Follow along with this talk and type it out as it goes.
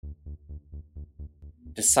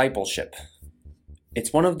Discipleship.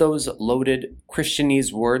 It's one of those loaded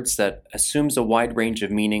Christianese words that assumes a wide range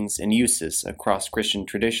of meanings and uses across Christian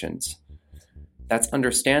traditions. That's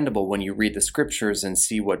understandable when you read the scriptures and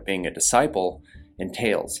see what being a disciple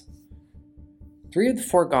entails. 3 of the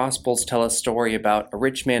 4 Gospels tell a story about a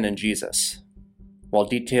rich man and Jesus. While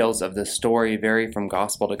details of the story vary from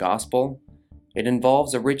gospel to gospel, it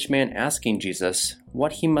involves a rich man asking Jesus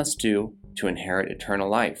what he must do to inherit eternal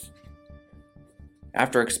life.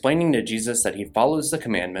 After explaining to Jesus that he follows the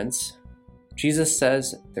commandments, Jesus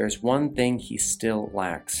says there's one thing he still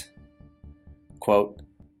lacks. Quote,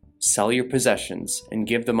 "Sell your possessions and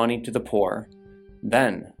give the money to the poor,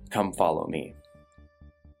 then come follow me."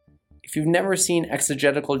 If you've never seen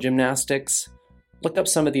exegetical gymnastics, look up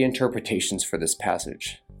some of the interpretations for this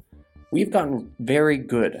passage. We've gotten very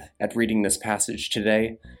good at reading this passage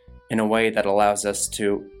today in a way that allows us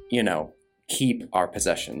to, keep our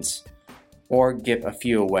possessions, or give a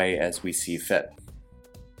few away as we see fit.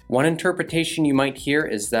 One interpretation you might hear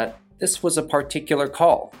is that this was a particular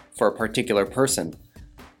call for a particular person.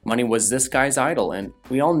 Money was this guy's idol, and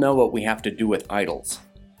we all know what we have to do with idols.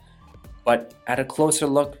 But at a closer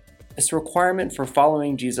look, this requirement for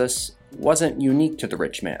following Jesus wasn't unique to the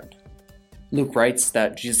rich man. Luke writes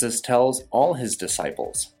that Jesus tells all his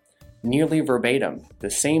disciples, nearly verbatim, the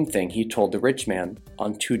same thing he told the rich man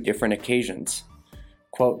on 2 different occasions.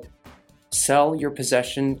 Quote, "Sell your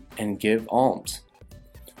possession and give alms.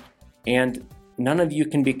 And none of you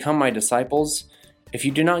can become my disciples if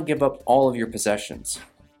you do not give up all of your possessions."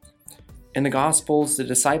 In the Gospels, the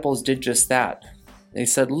disciples did just that. They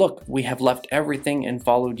said, "Look, we have left everything and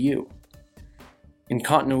followed you." In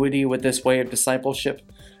continuity with this way of discipleship,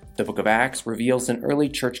 the book of Acts reveals an early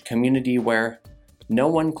church community where no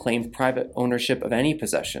one claimed private ownership of any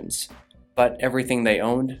possessions, but everything they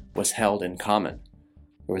owned was held in common.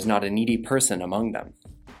 There was not a needy person among them.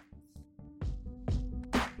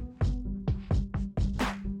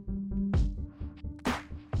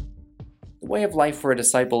 The way of life for a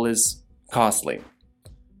disciple is costly.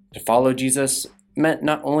 To follow Jesus meant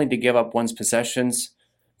not only to give up one's possessions,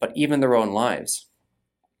 but even their own lives.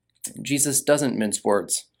 Jesus doesn't mince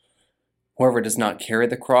words. Whoever does not carry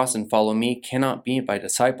the cross and follow me cannot be my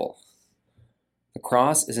disciple. The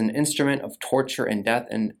cross is an instrument of torture and death,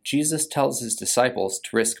 and Jesus tells his disciples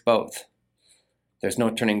to risk both. There's no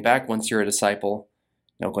turning back once you're a disciple,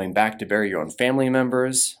 no going back to bury your own family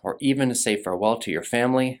members, or even to say farewell to your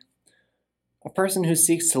family. A person who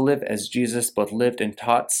seeks to live as Jesus both lived and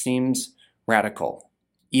taught seems radical,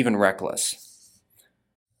 even reckless.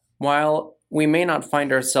 While we may not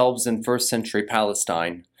find ourselves in first century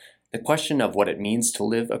Palestine, the question of what it means to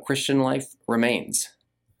live a Christian life remains.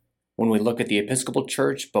 When we look at the Episcopal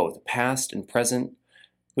Church, both past and present,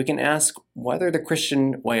 we can ask whether the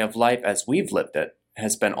Christian way of life as we've lived it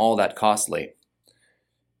has been all that costly.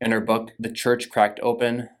 In her book, The Church Cracked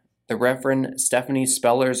Open, the Reverend Stephanie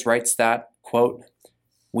Spellers writes that, quote,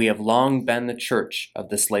 "We have long been the church of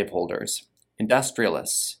the slaveholders,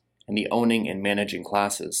 industrialists, and the owning and managing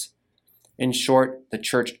classes. In short, the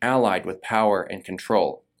church allied with power and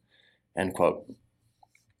control." End quote.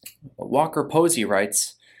 Walker Posey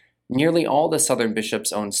writes, "Nearly all the Southern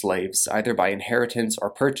bishops owned slaves, either by inheritance or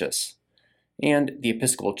purchase, and the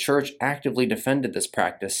Episcopal Church actively defended this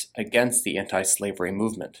practice against the anti-slavery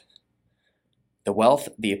movement. The wealth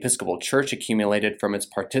the Episcopal Church accumulated from its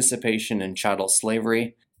participation in chattel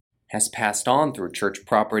slavery has passed on through church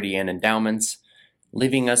property and endowments,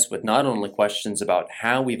 leaving us with not only questions about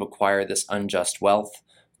how we've acquired this unjust wealth,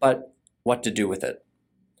 but what to do with it.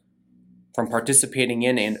 From participating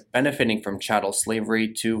in and benefiting from chattel slavery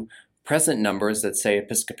to present numbers that say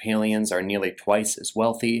Episcopalians are nearly twice as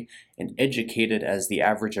wealthy and educated as the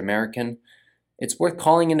average American, it's worth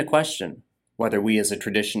calling into question whether we as a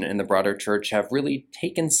tradition in the broader church have really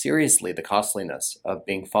taken seriously the costliness of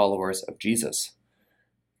being followers of Jesus.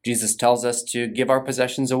 Jesus tells us to give our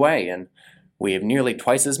possessions away, and we have nearly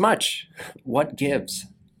twice as much. What gives?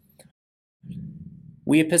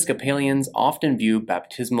 We Episcopalians often view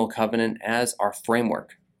baptismal covenant as our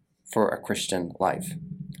framework for a Christian life.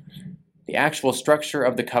 The actual structure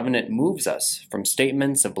of the covenant moves us from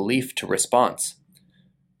statements of belief to response.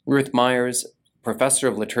 Ruth Myers, professor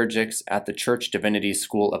of liturgics at the Church Divinity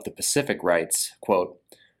School of the Pacific, writes, quote,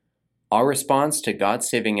 "Our response to God's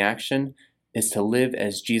saving action is to live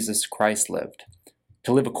as Jesus Christ lived,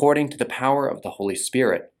 to live according to the power of the Holy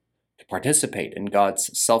Spirit, to participate in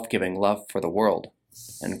God's self-giving love for the world."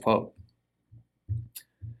 End quote.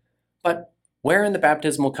 But where in the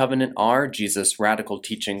baptismal covenant are Jesus' radical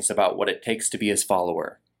teachings about what it takes to be his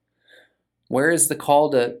follower? Where is the call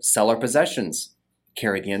to sell our possessions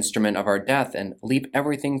carry the instrument of our death, and leave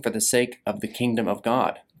everything for the sake of the kingdom of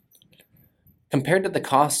God. Compared to the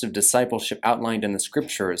cost of discipleship outlined in the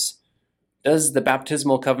Scriptures, does the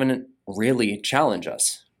baptismal covenant really challenge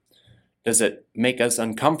us? Does it make us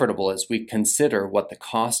uncomfortable as we consider what the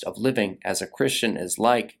cost of living as a Christian is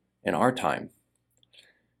like in our time?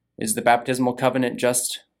 Is the baptismal covenant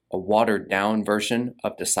just a watered-down version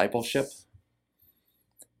of discipleship?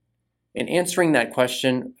 In answering that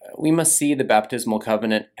question, we must see the baptismal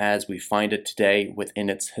covenant as we find it today within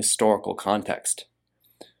its historical context.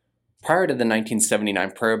 Prior to the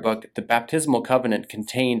 1979 prayer book, the baptismal covenant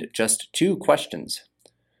contained just two questions.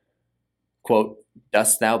 Quote,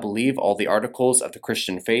 "Dost thou believe all the articles of the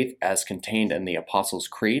Christian faith as contained in the Apostles'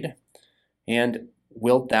 Creed? And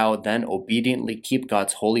wilt thou then obediently keep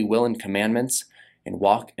God's holy will and commandments and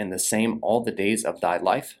walk in the same all the days of thy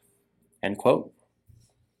life?" End quote.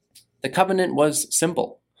 The covenant was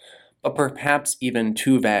simple, but perhaps even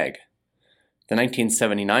too vague. The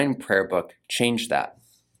 1979 prayer book changed that.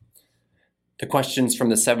 The questions from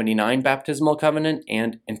the 79 baptismal covenant,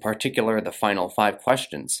 and in particular the final 5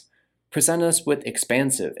 questions, present us with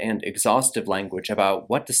expansive and exhaustive language about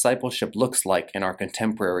what discipleship looks like in our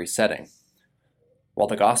contemporary setting. While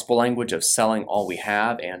the gospel language of selling all we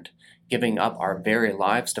have and giving up our very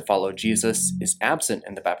lives to follow Jesus is absent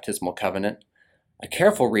in the baptismal covenant, a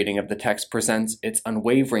careful reading of the text presents its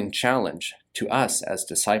unwavering challenge to us as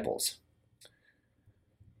disciples.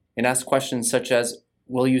 It asks questions such as,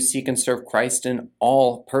 will you seek and serve Christ in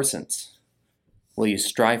all persons? Will you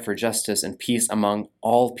strive for justice and peace among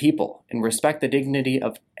all people and respect the dignity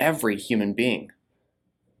of every human being?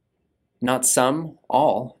 Not some,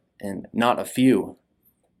 all, and not a few,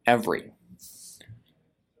 every.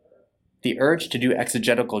 The urge to do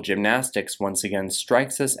exegetical gymnastics once again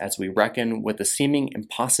strikes us as we reckon with the seeming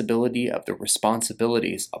impossibility of the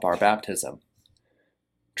responsibilities of our baptism.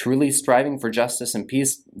 Truly striving for justice and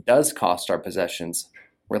peace does cost our possessions,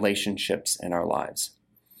 relationships, and our lives.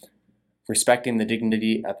 Respecting the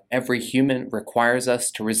dignity of every human requires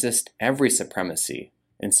us to resist every supremacy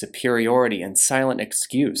and superiority and silent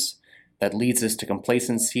excuse that leads us to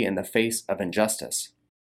complacency in the face of injustice.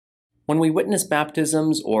 When we witness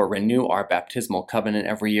baptisms or renew our baptismal covenant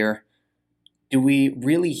every year, do we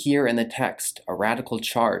really hear in the text a radical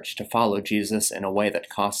charge to follow Jesus in a way that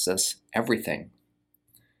costs us everything?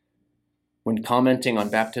 When commenting on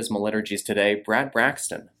baptismal liturgies today, Brad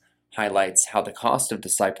Braxton highlights how the cost of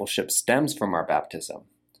discipleship stems from our baptism.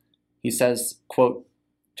 He says, quote,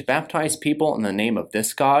 "To baptize people in the name of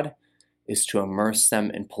this God is to immerse them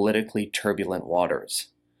in politically turbulent waters.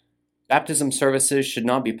 Baptism services should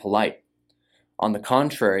not be polite. On the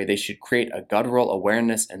contrary, they should create a guttural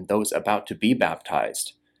awareness in those about to be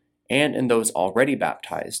baptized, and in those already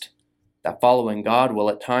baptized, that following God will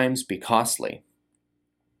at times be costly.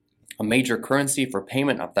 A major currency for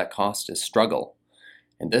payment of that cost is struggle,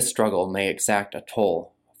 and this struggle may exact a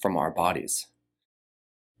toll from our bodies."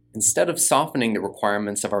 Instead of softening the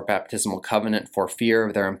requirements of our baptismal covenant for fear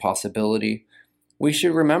of their impossibility, we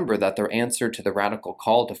should remember that their answer to the radical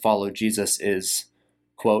call to follow Jesus is,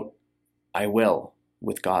 quote, "I will,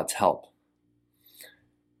 with God's help."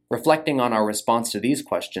 Reflecting on our response to these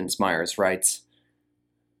questions, Myers writes,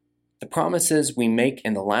 "The promises we make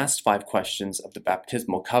in the last 5 questions of the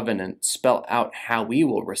baptismal covenant spell out how we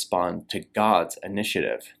will respond to God's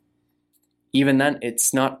initiative. Even then,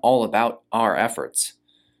 it's not all about our efforts.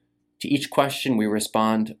 To each question we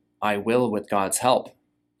respond, 'I will with God's help.'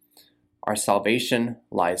 Our salvation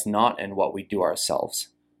lies not in what we do ourselves,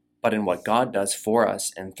 but in what God does for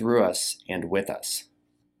us and through us and with us."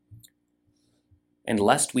 And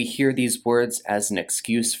lest we hear these words as an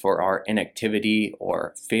excuse for our inactivity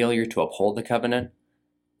or failure to uphold the covenant,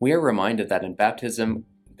 we are reminded that in baptism,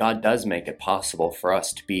 God does make it possible for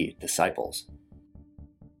us to be disciples.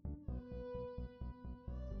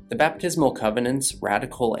 The baptismal covenant's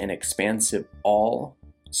radical and expansive all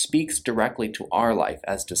speaks directly to our life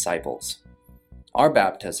as disciples. Our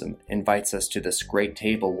baptism invites us to this great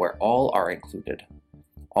table where all are included,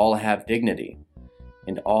 all have dignity,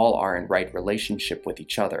 and all are in right relationship with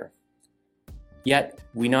each other. Yet,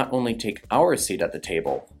 we not only take our seat at the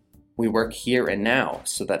table, we work here and now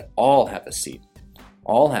so that all have a seat,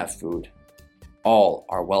 all have food, all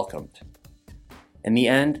are welcomed. In the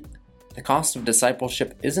end, the cost of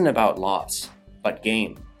discipleship isn't about loss, but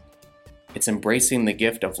gain. It's embracing the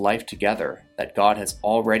gift of life together that God has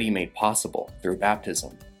already made possible through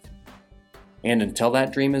baptism. And until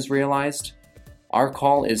that dream is realized, our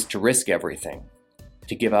call is to risk everything,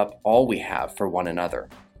 to give up all we have for one another,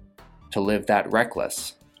 to live that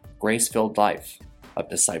reckless, grace-filled life of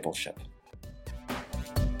discipleship.